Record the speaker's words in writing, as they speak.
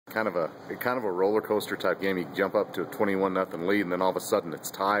kind of a roller coaster type game. You jump up to a 21-0 lead, and then all of a sudden it's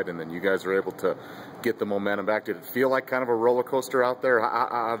tied, and then you guys are able to get the momentum back. Did it feel like kind of a roller coaster out there?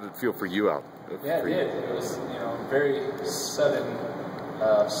 How did it feel for you out? Yeah, it did. It was very sudden,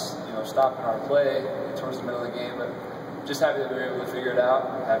 stop in our play towards the middle of the game, but just happy that we were able to figure it out.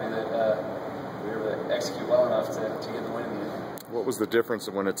 I'm happy that we were able to execute well enough to get the win in the end. What was the difference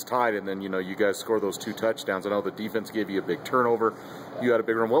when it's tied and then you guys score those 2 touchdowns? I know the defense gave you a big turnover. Yeah. You had a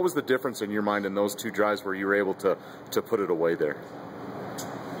big run. What was the difference in your mind in those 2 drives where you were able to put it away there?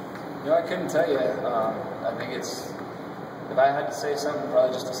 I couldn't tell you. I think if I had to say something,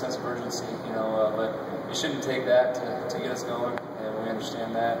 probably just a sense of urgency. But it shouldn't take that to get us going, and we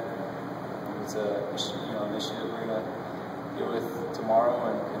understand that. It's an issue that we're going to deal with tomorrow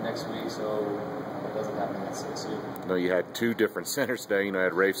and next week. So it doesn't happen. It's here. You had 2 different centers today. You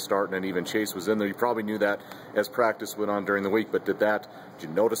had Rafe starting, and even Chase was in there. You probably knew that as practice went on during the week. But did you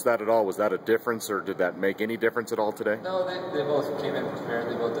notice that at all? Was that a difference, or did that make any difference at all today? No, they both came in prepared.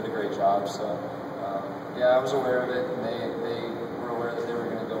 They both did a great job. So yeah, I was aware of it, and they were aware that they were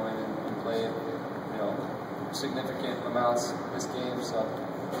going to go in and play significant amounts this game. So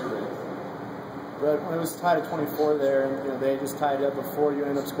we were ready. But when it was tied at 24 there, and they just tied it up before you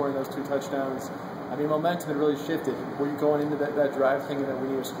ended up scoring those 2 touchdowns, I mean, momentum had really shifted. Were you going into that drive thinking that we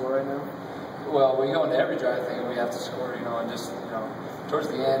need to score right now? Well, we go into every drive thinking we have to score, and just towards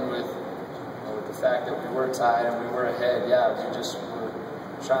the end with the fact that we were tied and we were ahead, we just were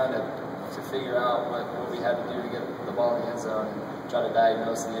trying to figure out what we had to do to get the ball in the end zone and try to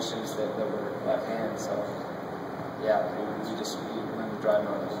diagnose the issues that were at hand. So yeah, we were in the drive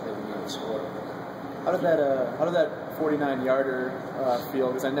mode that we needed to score. How did that 49-yarder feel?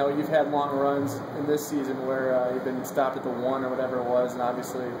 Because I know you've had long runs in this season where you've been stopped at the 1 or whatever it was, and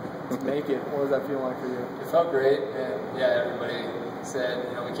obviously to make it, what was that feeling like for you? It felt great, and everybody said,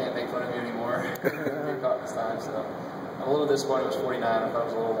 we can't make fun of you anymore. We caught this time, so I'm a little disappointed it was 49. I thought it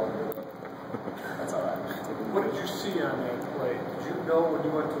was a little longer, but that's all right. What did you see on that play? Did you know when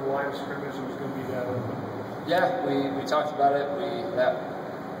you went to the line of scrimmage it was going to be that open? Yeah, we talked about it.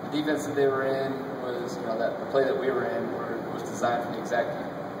 The defense that they were in was, that the play that we were in was designed for the exact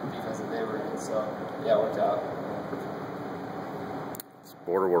defense that they were in. So, yeah, it worked out. It's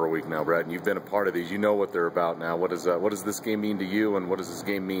Border War week now, Brad, and you've been a part of these. You know what they're about now. What does this game mean to you, and what does this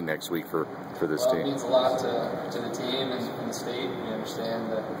game mean next week for this team? It means a lot to the team and the state. We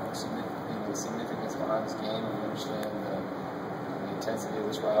understand the significance behind this game, and we understand the intensity of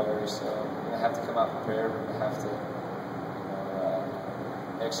this rivalry. So we're going to have to come out prepared. We're going to have to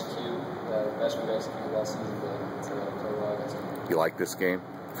execute the best we've executed all season to play well against them. You like this game?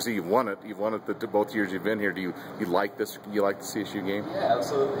 See, you've won it. You've won it both years you've been here. Do you like this? You like the CSU game? Yeah,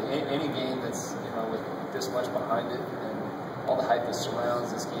 absolutely. Any game that's with this much behind it and all the hype that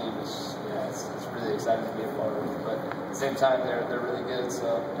surrounds this game is it's really exciting to be a part of. But at the same time, they're really good.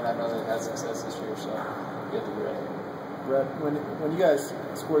 So, and I know they've had success this year, so we have to be ready. Brett, when you guys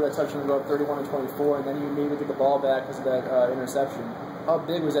scored that touchdown to go up 31-24, and then you immediately get the ball back because of that interception. How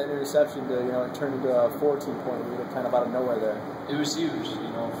big was that interception to it turned into a 14-point lead kind of out of nowhere there? It was huge,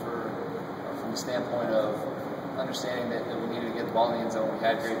 from the standpoint of understanding that we needed to get the ball in the end zone. We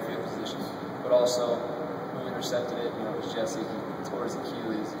had great field position, but also who intercepted it, it was Jesse. He tore his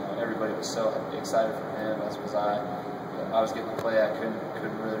Achilles. Everybody was so excited for him, as was I. I was getting the play. I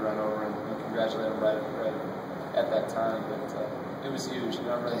couldn't really run over and congratulate him right at that time, but it was huge.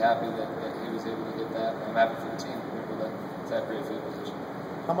 I'm really happy that he was able to get that. I'm happy for the team to be able to have great field position.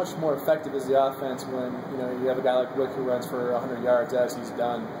 How much more effective is the offense when you have a guy like Wick who runs for 100 yards as he's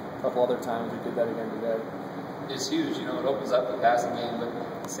done a couple other times? He did that again today. It's huge. It opens up the passing game, but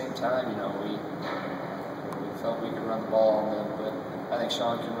at the same time, we felt we could run the ball on them. But I think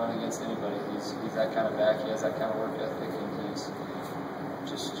Sean can run against anybody. He's that kind of back. He has that kind of work ethic, and he's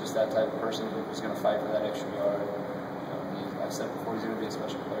just that type of person who's going to fight for that extra yard. I've said before, he's going to be a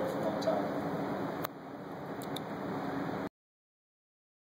special player for a long time.